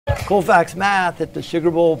ColfaxMath at the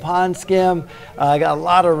Sugar Bowl Pond Skim. I got a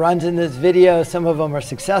lot of runs in this video. Some of them are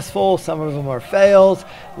successful, some of them are fails.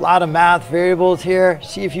 A lot of math variables here.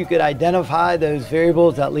 See if you could identify those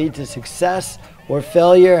variables that lead to success or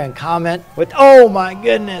failure, and comment with, oh my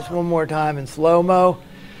goodness, one more time in slow-mo.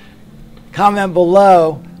 Comment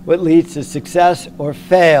below what leads to success or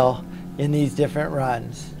fail in these different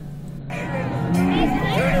runs. Turn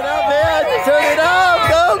it up, man. Turn it up.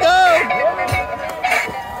 Go, go.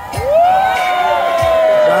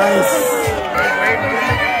 Nice.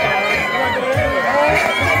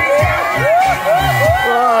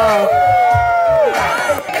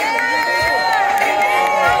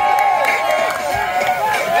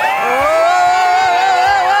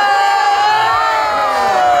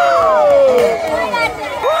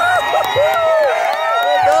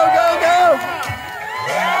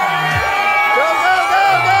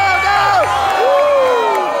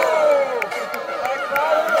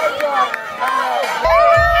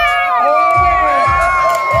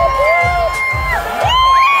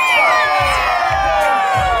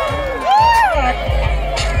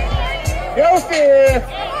 Go Fear!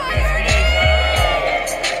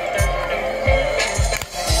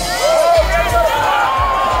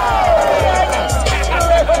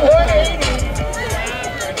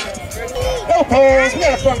 Go Pairs! We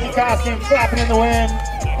got a funky costume flapping in the wind.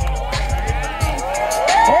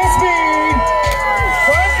 Full speed!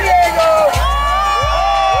 Front Diego!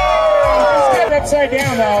 Just get it upside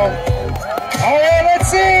down though. Alright, let's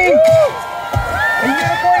see! The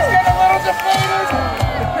unicorn's getting a little deflated.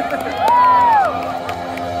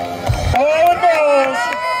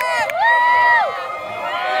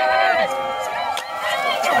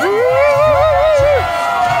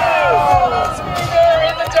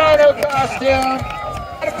 Costume.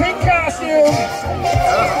 Got a pink costume.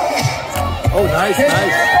 Oh, nice,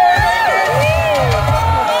 nice.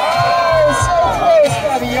 Oh, so close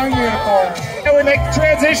by the young unicorn. And we make the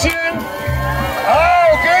transition. Oh,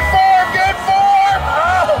 good form, good form.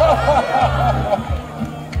 Oh.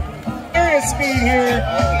 Serious speed here.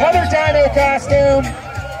 Another dino costume.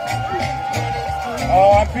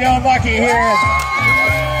 Oh, I'm feeling lucky here.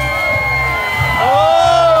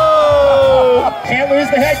 Can't lose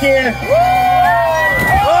the headgear.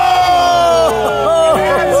 Oh!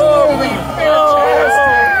 Absolutely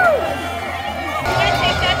fantastic. Can I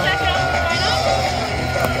take that jacket off the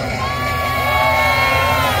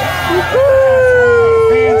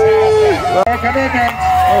Fantastic. Commitment.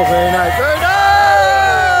 Oh, very nice. Very nice.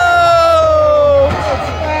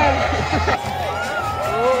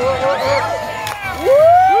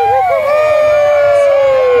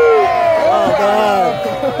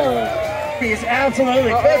 He's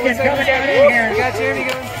absolutely cooking, coming down in here. You got Jeremy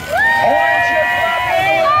going.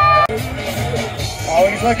 Oh,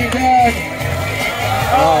 he's looking good.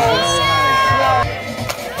 Oh, very nice.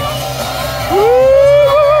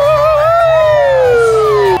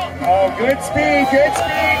 Oh, good speed, good speed.